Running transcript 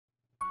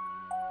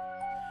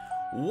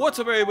What's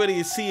up, everybody?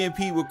 It's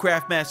CMP with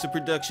Craftmaster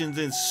Productions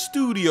and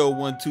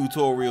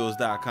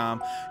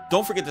Studio1Tutorials.com.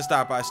 Don't forget to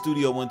stop by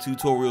Studio One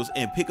Tutorials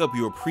and pick up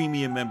your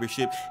premium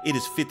membership. It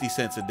is 50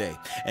 cents a day.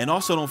 And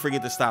also don't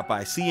forget to stop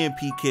by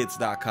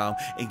CMPKits.com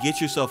and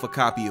get yourself a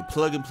copy of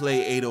Plug and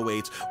Play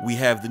 808s. We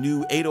have the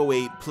new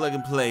 808 Plug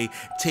and Play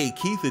Tay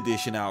Keith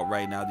edition out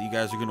right now that you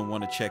guys are going to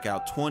want to check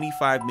out.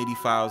 25 MIDI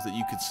files that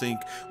you could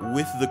sync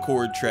with the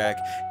chord track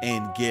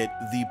and get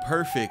the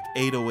perfect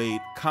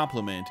 808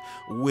 complement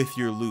with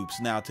your loops.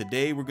 Now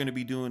today we're going to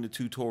be doing a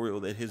tutorial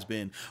that has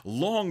been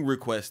long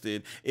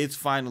requested. It's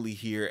finally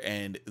here,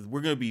 and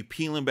we're going to be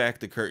peeling back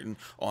the curtain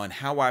on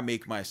how I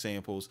make my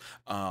samples,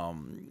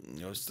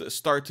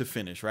 start to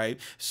finish, right?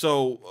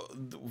 So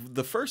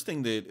the first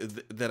thing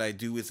that I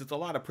do is it's a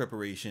lot of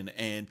preparation,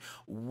 and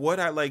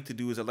what I like to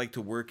do is I like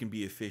to work and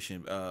be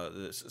efficient.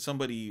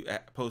 Somebody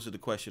posted a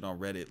question on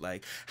Reddit,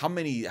 like how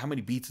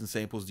many beats and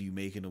samples do you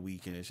make in a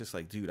week? And it's just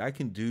like, dude, I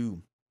can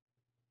do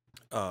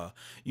I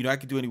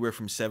could do anywhere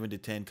from 7 to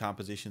 10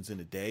 compositions in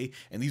a day,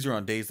 and these are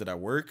on days that I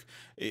work,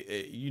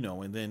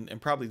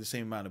 and probably the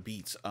same amount of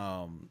beats.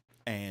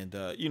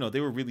 They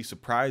were really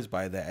surprised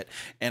by that,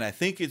 and I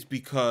think it's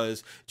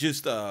because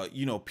just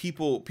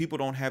people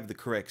don't have the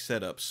correct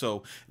setup.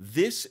 So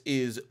this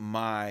is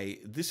my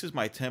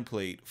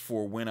template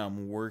for when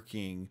I'm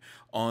working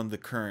on the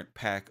current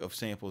pack of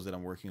samples that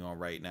I'm working on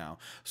right now.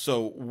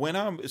 So when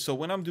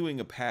I'm doing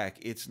a pack,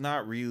 it's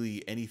not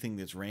really anything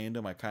that's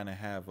random. I kind of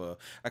have a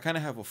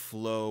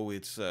flow.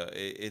 It's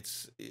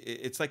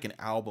like an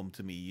album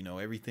to me.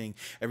 Everything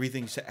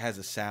has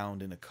a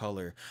sound and a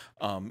color,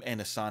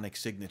 and a sonic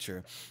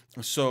signature.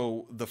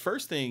 So the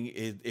first thing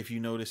is, if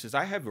you notice, is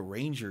I have a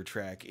Ranger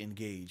track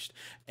engaged,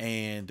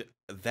 and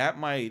that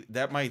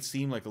might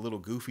seem like a little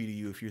goofy to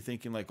you if you're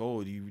thinking like,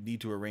 oh, do you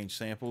need to arrange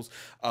samples?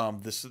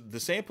 The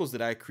samples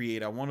that I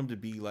create, I want them to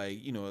be like,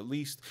 at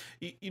least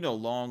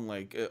long,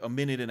 like a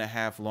minute and a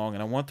half long,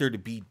 and I want there to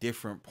be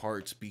different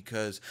parts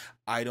because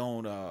I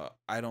don't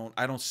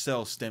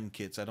sell stem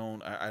kits. I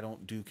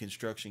don't do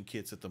construction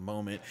kits at the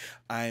moment.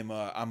 I'm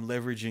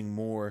leveraging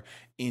more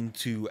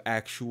into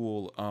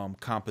actual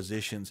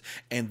compositions,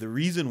 and the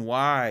reason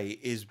why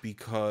is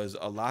because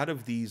a lot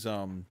of the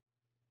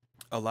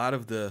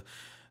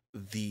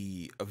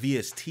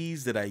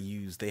VSTs that I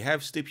use, they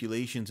have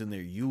stipulations in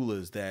their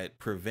EULAs that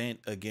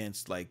prevent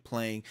against like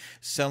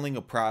selling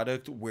a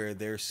product where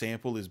their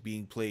sample is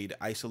being played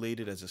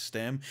isolated as a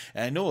stem.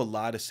 And I know a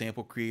lot of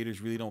sample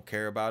creators really don't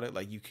care about it.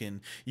 Like you can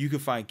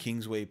find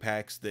Kingsway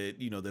packs that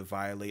that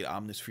violate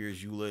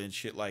Omnisphere's EULA and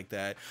shit like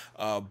that.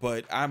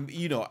 But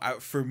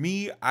for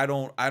me, I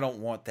don't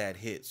want that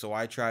hit. So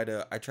I try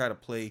to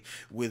play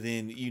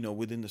within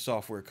the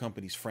software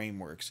company's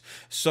frameworks.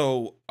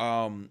 So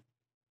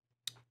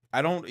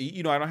I don't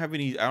have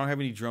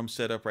any drum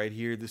set up right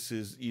here.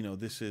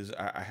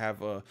 I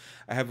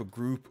have a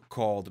group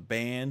called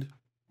Band.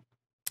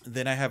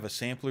 Then I have a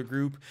sampler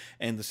group,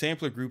 and the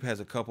sampler group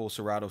has a couple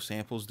Serato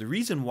samples. The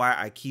reason why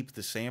I keep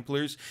the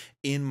samplers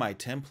in my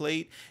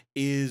template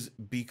is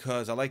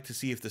because I like to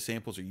see if the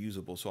samples are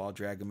usable. So I'll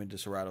drag them into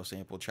Serato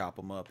sample, chop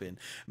them up, and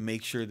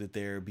make sure that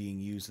they're being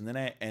used, and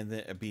then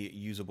be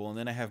usable. And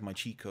then I have my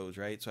cheat codes,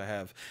 right? So I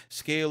have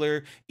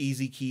Scalar,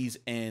 Easy Keys,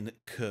 and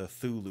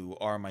Cthulhu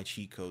are my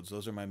cheat codes.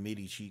 Those are my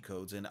MIDI cheat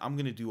codes, and I'm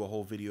gonna do a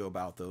whole video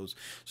about those.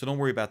 So don't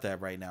worry about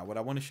that right now. What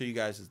I want to show you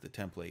guys is the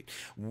template.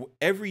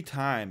 Every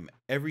time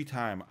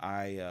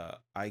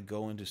I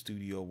go into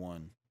Studio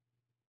One,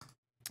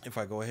 if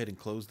I go ahead and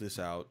close this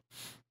out,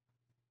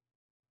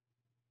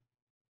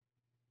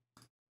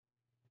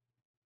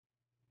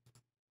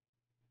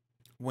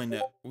 when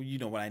I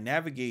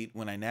navigate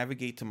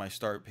to my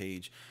start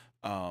page,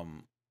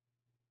 and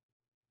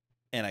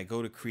I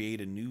go to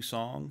create a new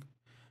song,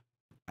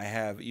 I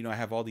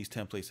have all these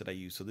templates that I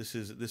use. So this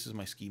is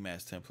my ski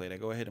mask template. I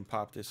go ahead and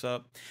pop this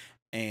up,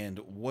 and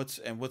what's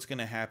going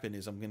to happen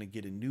is I'm going to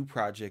get a new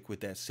project with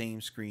that same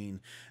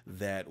screen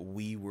that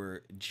we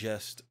were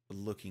just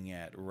looking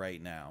at right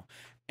now.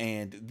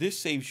 And this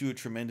saves you a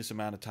tremendous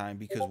amount of time,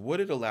 because what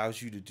it allows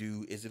you to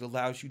do is it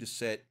allows you to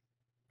set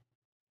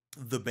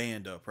the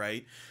band up,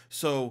 right?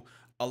 So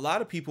a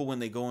lot of people, when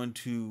they go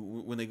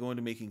into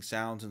making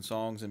sounds and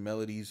songs and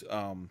melodies,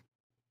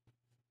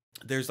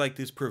 there's like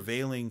this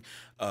prevailing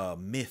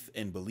myth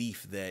and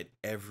belief that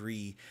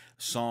every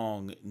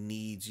song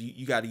needs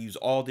you got to use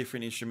all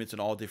different instruments and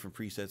all different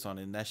presets on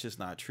it, and that's just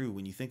not true.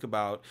 When you think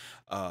about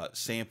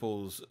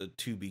samples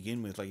to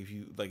begin with, like if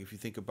you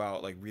think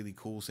about like really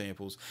cool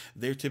samples,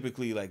 they're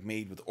typically like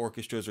made with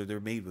orchestras, or they're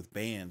made with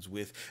bands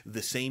with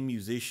the same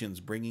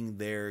musicians bringing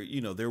their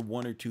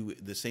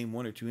the same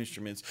one or two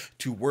instruments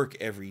to work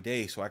every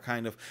day. So I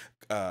kind of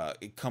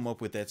come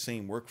up with that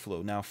same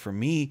workflow. Now for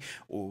me,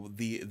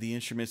 the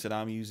instruments that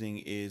I'm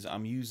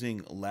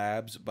using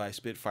Labs by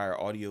Spitfire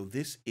Audio.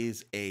 This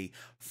is a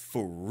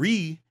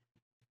free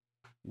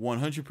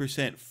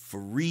 100%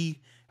 free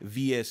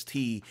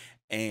VST,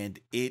 and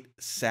it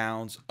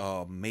sounds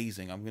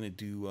amazing. I'm gonna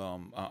do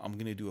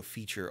a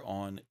feature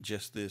on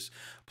just this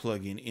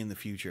plugin in the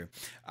future.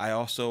 I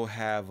also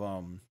have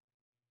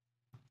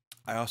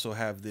I also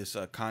have this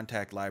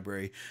contact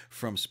library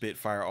from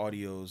Spitfire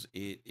Audios.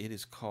 It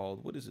is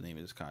called, what is the name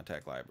of this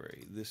contact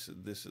library? This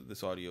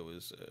audio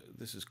is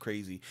this is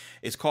crazy.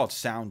 It's called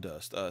Sound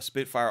Dust.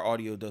 Spitfire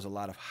Audio does a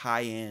lot of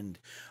high end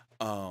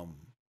um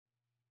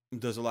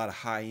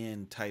high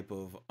end type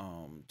of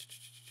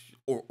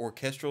or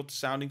orchestral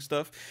sounding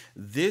stuff.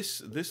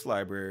 This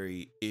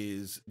library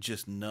is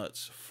just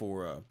nuts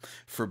for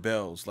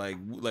bells. Like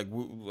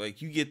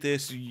you get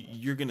this,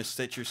 you're gonna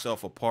set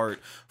yourself apart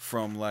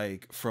from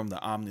from the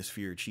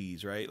Omnisphere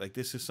cheese, right? Like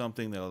this is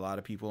something that a lot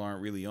of people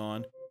aren't really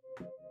on.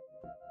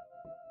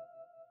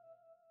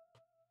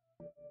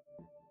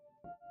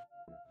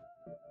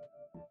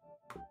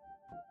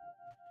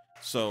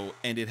 So,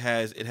 and it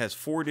has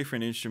four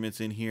different instruments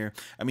in here.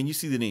 I mean, you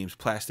see the names: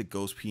 Plastic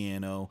Ghost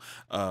Piano.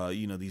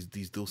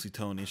 These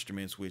dulcitone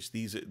instruments, which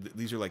these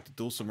are like the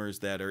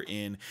dulcimers that are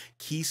in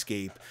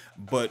Keyscape.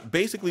 But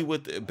basically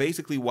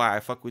why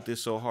I fuck with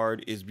this so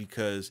hard is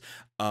because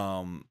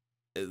um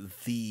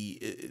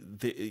the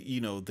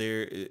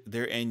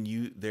their end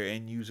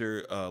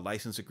user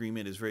license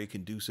agreement is very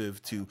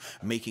conducive to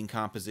making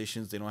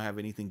compositions. They don't have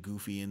anything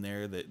goofy in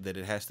there that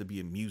it has to be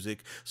a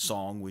music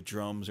song with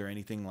drums or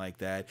anything like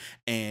that.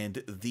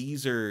 And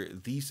these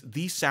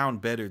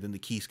sound better than the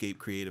Keyscape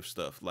creative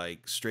stuff,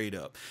 like straight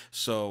up.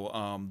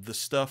 So the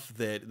stuff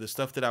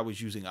that I was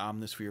using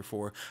Omnisphere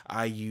for,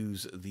 I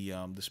use the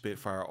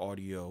Spitfire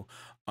Audio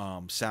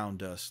Sound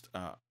Dust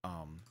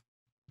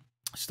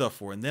stuff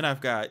for. And then I've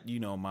got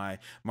my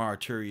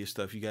Arturia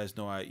stuff. You guys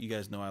know I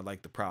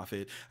like the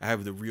Prophet. I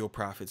have the Real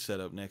Prophet set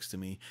up next to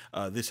me.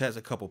 This has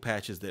a couple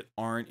patches that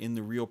aren't in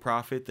the Real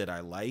Prophet that I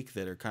like,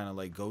 that are kind of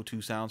like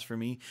go-to sounds for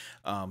me.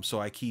 So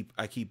I keep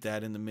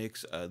that in the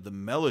mix. The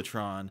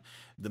Mellotron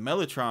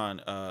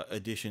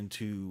addition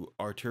to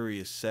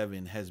Arturia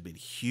 7 has been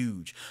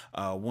huge.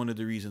 One of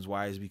the reasons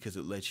why is because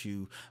it lets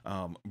you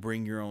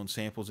bring your own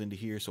samples into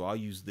here. So I'll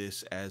use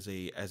this as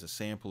a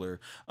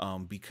sampler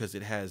because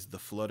it has the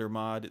Flutter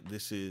mod.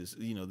 This is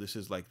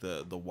like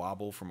the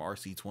wobble from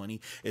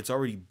RC20. It's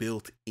already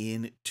built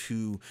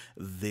into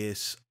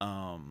this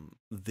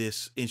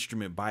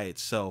instrument by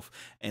itself,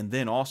 and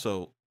then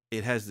also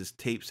it has this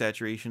tape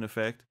saturation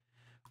effect,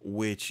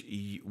 which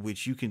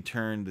you can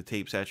turn the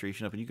tape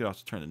saturation up, and you can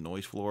also turn the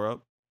noise floor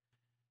up,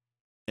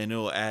 and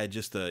it'll add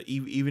just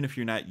even if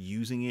you're not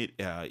using it,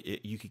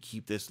 you could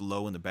keep this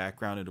low in the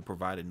background. It'll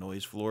provide a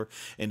noise floor,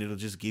 and it'll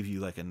just give you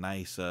like a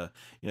nice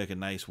like a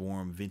nice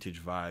warm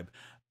vintage vibe.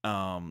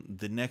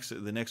 The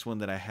next one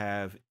that I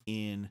have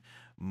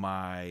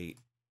my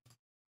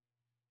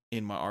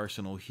my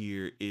arsenal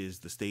here is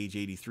the Stage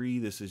 83.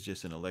 This is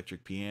just an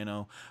electric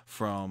piano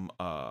from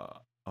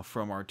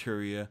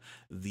Arturia.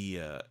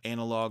 The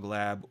Analog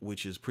Lab,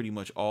 which is pretty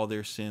much all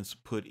their synths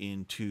put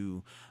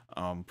into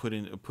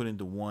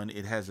one.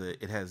 It has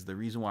the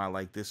reason why I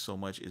like this so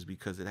much is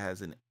because it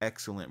has an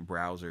excellent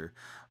browser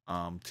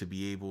to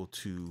be able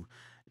to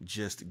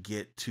just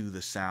get to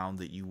the sound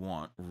that you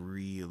want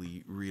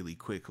really, really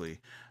quickly.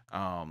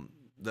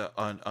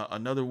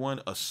 Another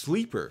one, a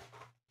sleeper,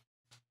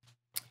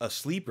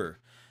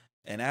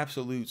 an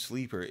absolute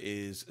sleeper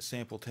is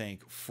Sample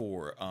Tank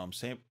 4.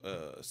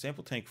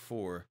 Sample Tank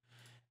 4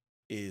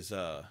 is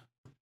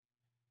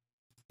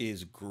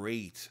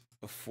great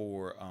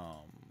for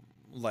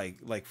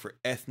like for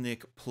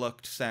ethnic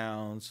plucked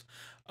sounds.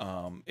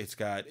 It's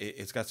got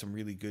some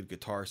really good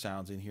guitar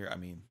sounds in here. I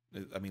mean,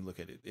 look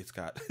at it. It's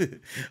got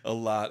a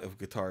lot of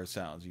guitar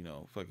sounds.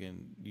 Fucking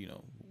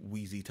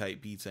wheezy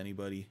type beats.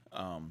 Anybody?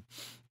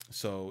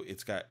 So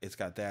it's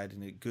got that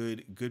in it.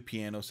 Good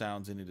piano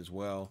sounds in it as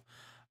well.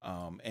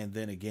 And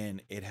then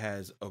again, it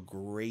has a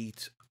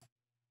great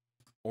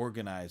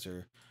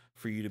organizer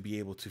for you to be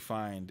able to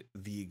find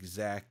the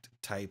exact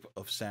type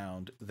of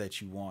sound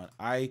that you want.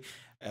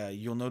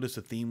 You'll notice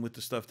a theme with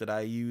the stuff that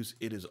I use.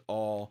 It is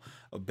all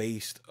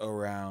based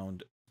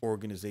around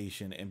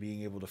organization and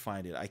being able to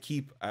find it. I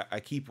keep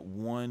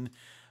one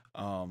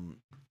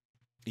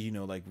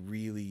like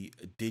really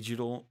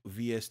digital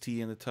VST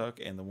in the tuck,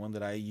 and the one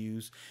that I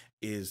use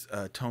is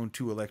Tone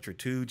 2 Electra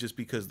 2, just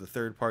because the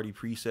third party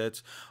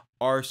presets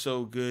are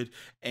so good.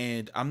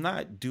 And I'm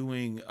not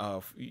doing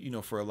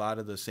for a lot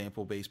of the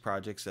sample based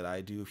projects that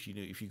I do,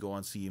 if you go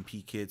on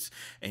CMP Kits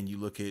and you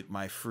look at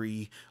my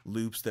free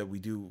loops that we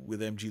do with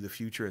MG the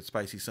Future at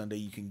Spicy Sunday,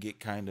 you can get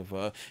kind of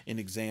an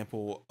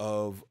example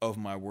of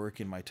my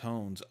work in my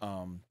tones.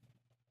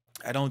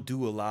 I don't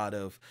do a lot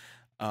of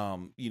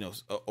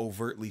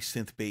overtly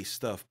synth based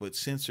stuff, but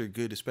synths are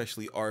good,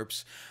 especially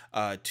ARPs,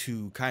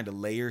 to kind of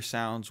layer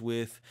sounds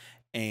with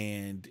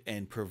and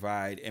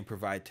provide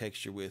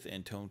texture with.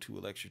 And Tone 2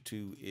 Electra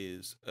 2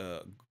 is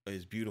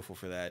beautiful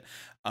for that.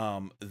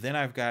 Then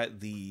I've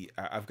got the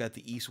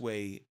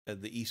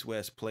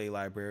EastWest Play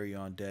library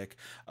on deck.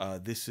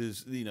 This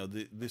is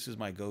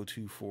my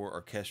go-to for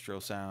orchestral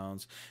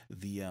sounds.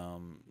 The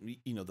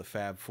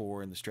Fab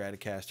 4 and the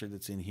Stratocaster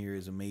that's in here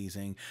is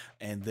amazing.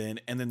 And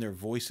then their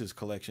Voices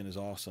collection is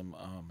awesome.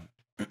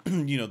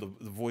 The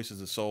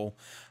Voices of Soul,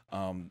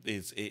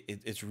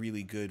 it's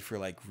really good for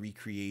like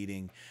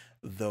recreating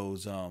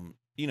those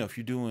if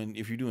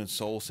you're doing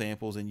soul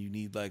samples and you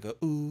need like a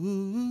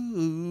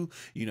ooh,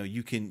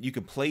 you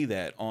can play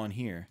that on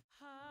here.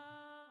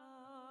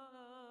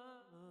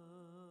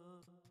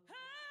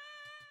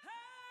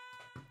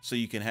 So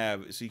you can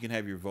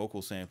have your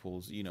vocal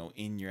samples,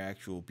 in your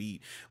actual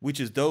beat, which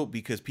is dope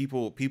because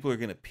people are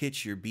going to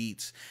pitch your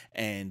beats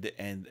and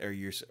or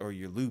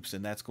your loops,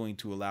 and that's going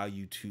to allow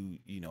you to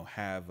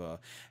have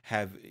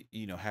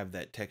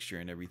that texture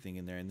and everything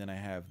in there. And then I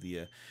have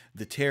the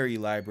Terry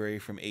library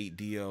from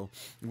 8dio,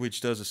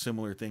 which does a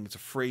similar thing. It's a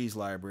phrase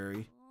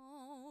library.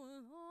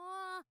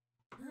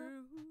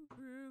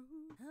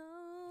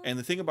 And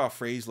the thing about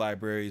phrase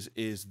libraries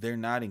is they're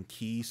not in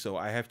key, so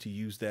I have to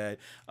use that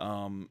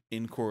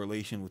in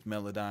correlation with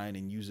Melodyne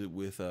and use it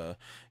with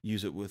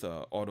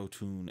Auto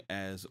Tune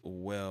as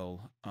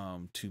well,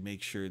 to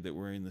make sure that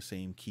we're in the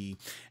same key.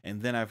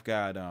 And then I've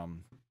got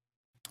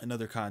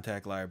another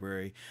contact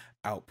library,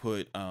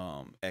 output,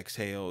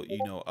 exhale.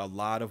 A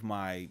lot of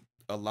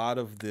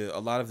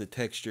the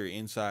texture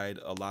inside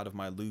a lot of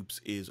my loops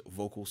is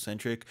vocal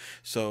centric,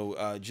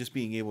 so just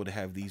being able to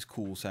have these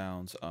cool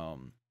sounds.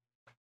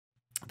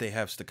 They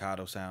have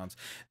staccato sounds,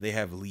 they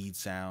have lead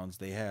sounds,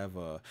 they have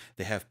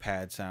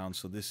pad sounds.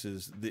 So this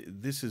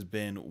has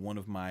been one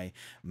of my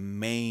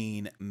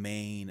main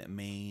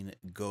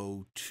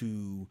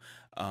go-to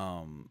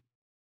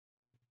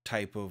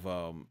type of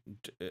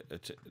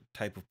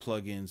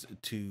plugins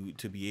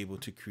to be able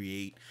to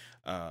create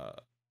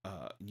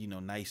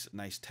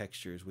nice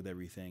textures with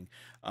everything.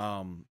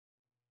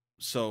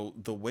 So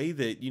the way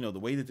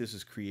that this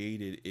is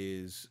created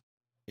is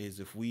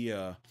if we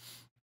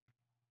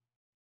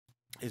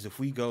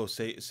go,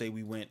 say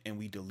we went and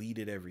we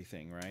deleted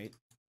everything, right?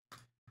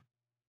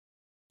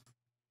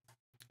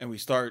 And we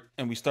start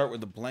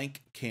with a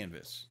blank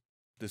canvas.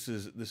 This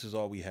is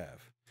all we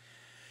have.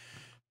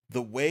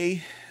 The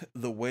way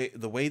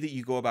that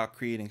you go about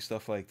creating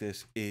stuff like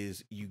this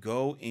is you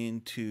go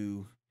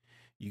into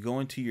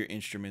your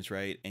instruments,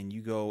 right? And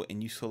you go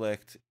and you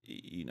select,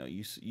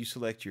 you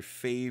select your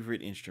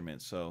favorite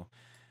instrument. So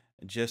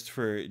just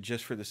for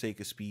the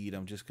sake of speed,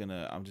 I'm just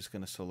gonna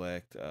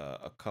select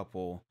a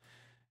couple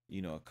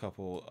a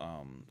couple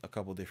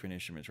different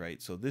instruments, right?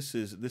 So this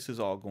is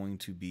all going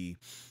to be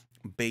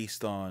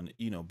based on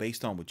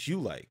what you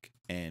like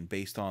and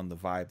based on the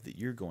vibe that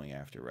you're going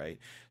after, right?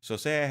 So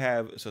say I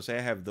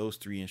have those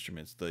three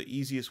instruments. The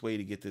easiest way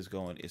to get this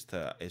going is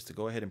to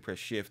go ahead and press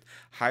shift,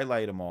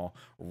 highlight them all,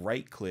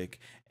 right click,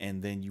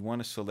 and then you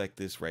want to select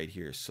this right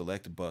here,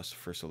 select bus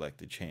for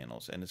selected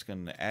channels, and it's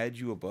going to add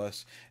you a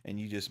bus, and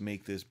you just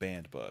make this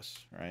band bus,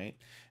 right?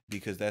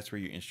 Because that's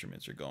where your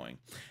instruments are going.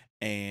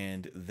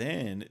 And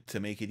then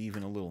to make it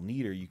even a little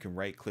neater, you can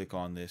right click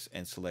on this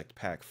and select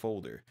pack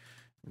folder,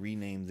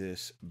 rename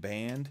this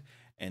band.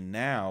 And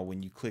now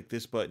when you click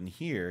this button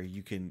here,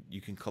 you can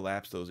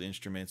collapse those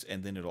instruments,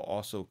 and then it'll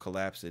also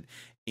collapse it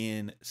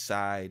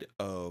inside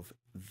of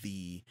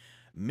the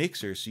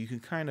mixer, so you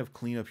can kind of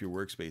clean up your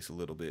workspace a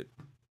little bit.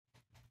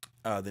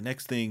 The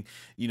next thing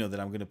that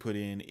I'm going to put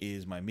in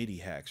is my MIDI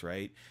hacks.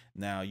 Right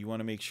now, you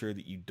want to make sure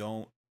that you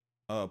don't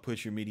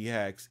put your MIDI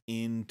hacks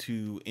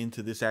into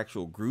this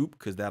actual group,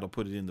 because that'll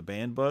put it in the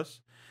band bus.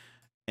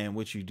 And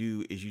what you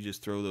do is you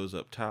just throw those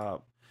up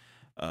top.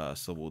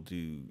 So we'll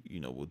do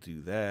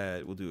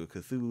that. We'll do a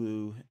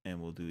Cthulhu,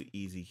 and we'll do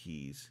easy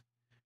keys,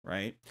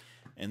 right?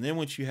 And then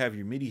once you have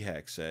your MIDI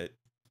hack set,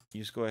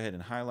 you just go ahead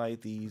and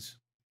highlight these.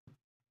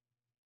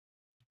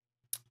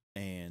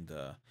 And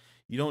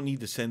you don't need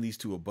to send these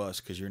to a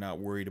bus because you're not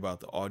worried about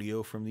the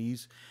audio from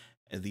these.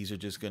 And these are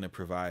just going to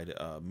provide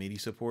MIDI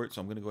support.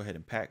 So I'm going to go ahead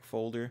and pack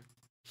folder,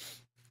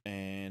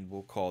 and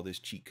we'll call this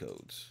cheat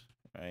codes,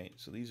 right?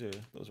 So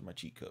those are my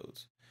cheat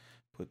codes.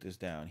 Put this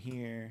down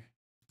here,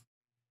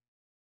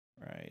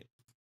 right?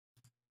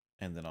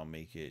 And then I'll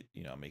make it,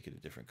 a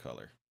different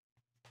color.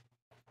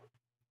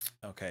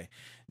 Okay.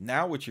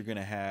 Now what you're going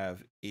to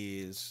have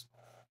is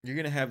you're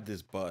going to have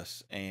this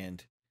bus,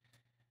 and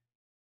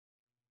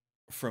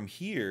from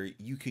here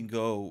you can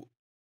go.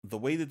 The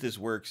way that this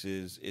works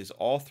is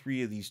all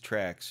three of these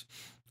tracks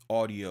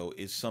audio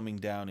is summing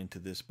down into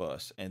this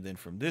bus, and then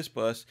from this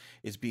bus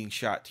is being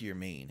shot to your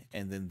main,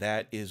 and then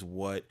that is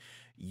what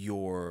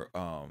your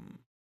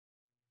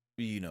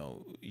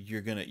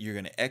you're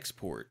gonna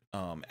export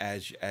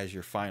as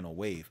your final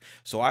wave.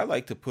 So I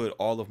like to put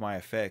all of my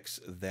effects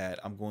that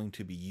I'm going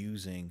to be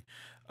using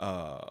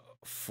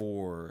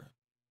for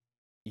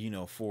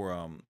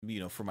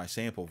my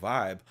sample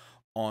vibe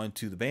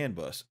onto the band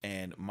bus.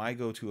 And my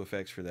go-to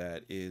effects for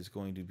that is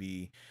going to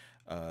be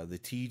the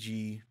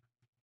TG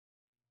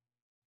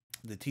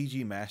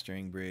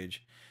mastering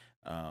bridge,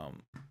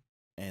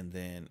 and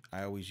then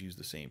I always use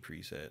the same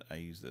preset. I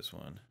use this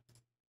one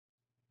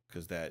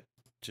because that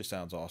just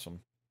sounds awesome.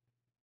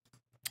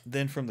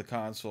 Then from the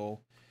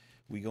console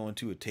we go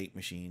into a tape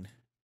machine,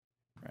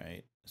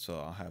 right? So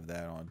I'll have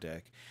that on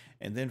deck,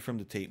 and then from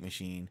the tape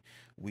machine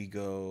we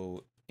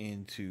go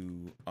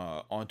into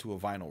onto a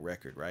vinyl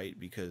record, right?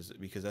 Because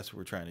that's what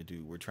we're trying to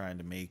do. We're trying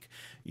to make,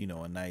 you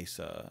know, a nice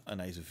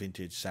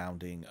vintage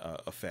sounding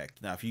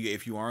effect. Now,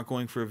 if you aren't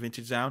going for a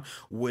vintage sound,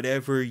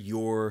 whatever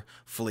your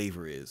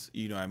flavor is,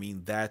 you know, I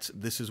mean,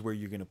 this is where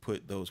you're gonna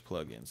put those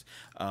plugins.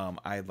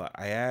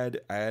 I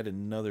add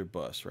another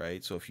bus,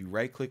 right? So if you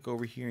right click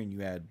over here and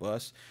you add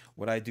bus,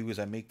 what I do is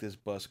I make this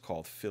bus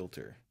called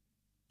filter,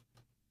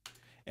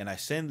 and I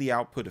send the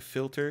output of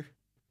filter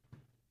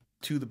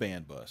to the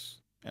band bus,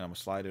 and I'm gonna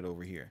slide it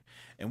over here.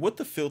 And what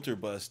the filter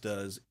bus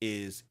does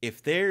is,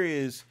 if there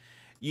is,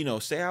 you know,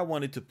 say I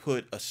wanted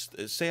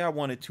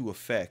to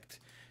affect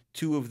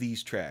two of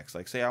these tracks,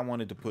 like say I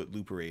wanted to put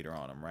Looperator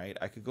on them, right?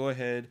 I could go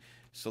ahead,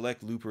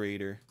 select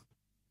Looperator,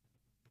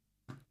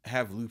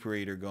 have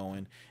Looperator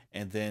going,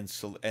 and then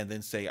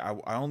say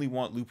I only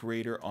want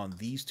Looperator on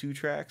these two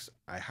tracks.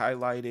 I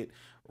highlight it,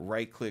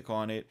 right click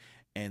on it,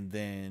 and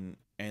then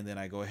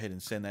I go ahead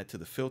and send that to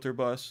the filter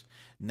bus.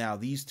 Now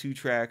these two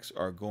tracks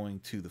are going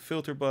to the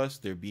filter bus.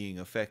 They're being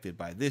affected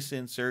by this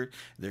insert.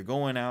 They're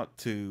going out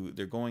to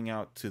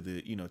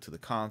the, you know, to the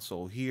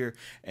console here,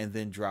 and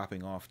then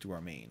dropping off to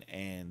our main.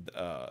 And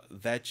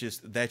that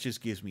just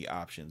gives me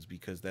options,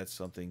 because that's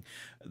something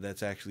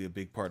that's actually a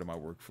big part of my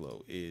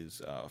workflow,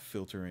 is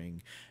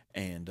filtering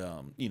and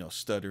you know,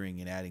 stuttering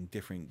and adding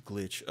different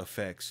glitch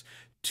effects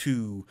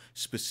to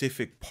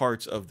specific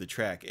parts of the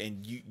track.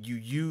 And you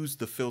use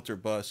the filter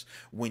bus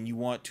when you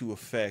want to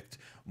affect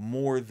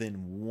more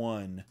than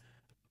one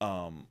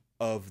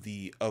of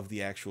the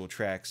actual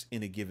tracks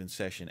in a given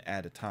session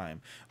at a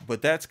time.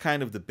 But that's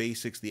kind of the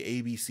basics, the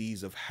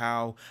ABCs of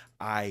how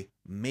I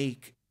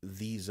make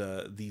these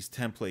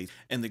templates.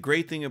 And the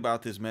great thing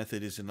about this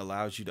method is it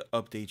allows you to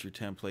update your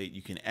template.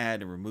 You can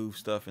add and remove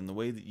stuff, and the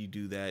way that you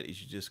do that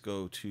is you just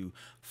go to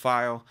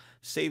File,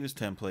 Save as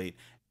Template,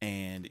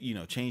 and, you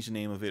know, change the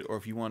name of it. Or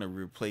if you want to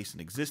replace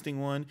an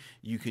existing one,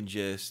 you can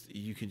just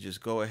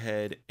go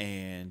ahead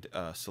and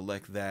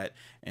select that,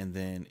 and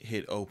then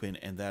hit open,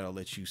 and that'll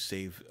let you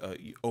save,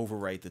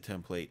 overwrite the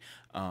template.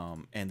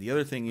 And the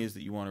other thing is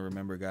that you want to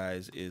remember,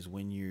 guys, is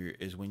when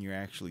you're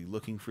actually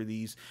looking for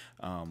these,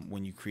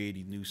 when you create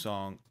a new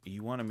song,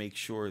 you want to make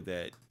sure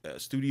that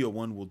Studio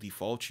One will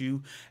default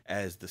you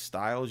as the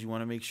styles. You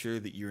want to make sure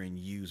that you're in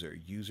user.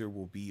 User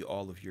will be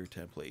all of your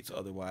templates.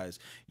 Otherwise,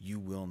 you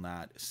will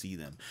not see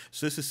them.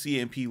 So this is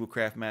CMP with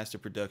Craftmaster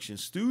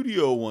Productions,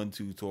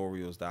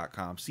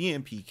 Studio1Tutorials.com,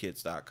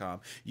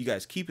 CMPKits.com. You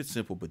guys keep it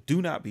simple, but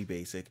do not be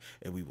basic,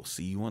 and we will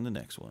see you on the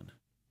next one.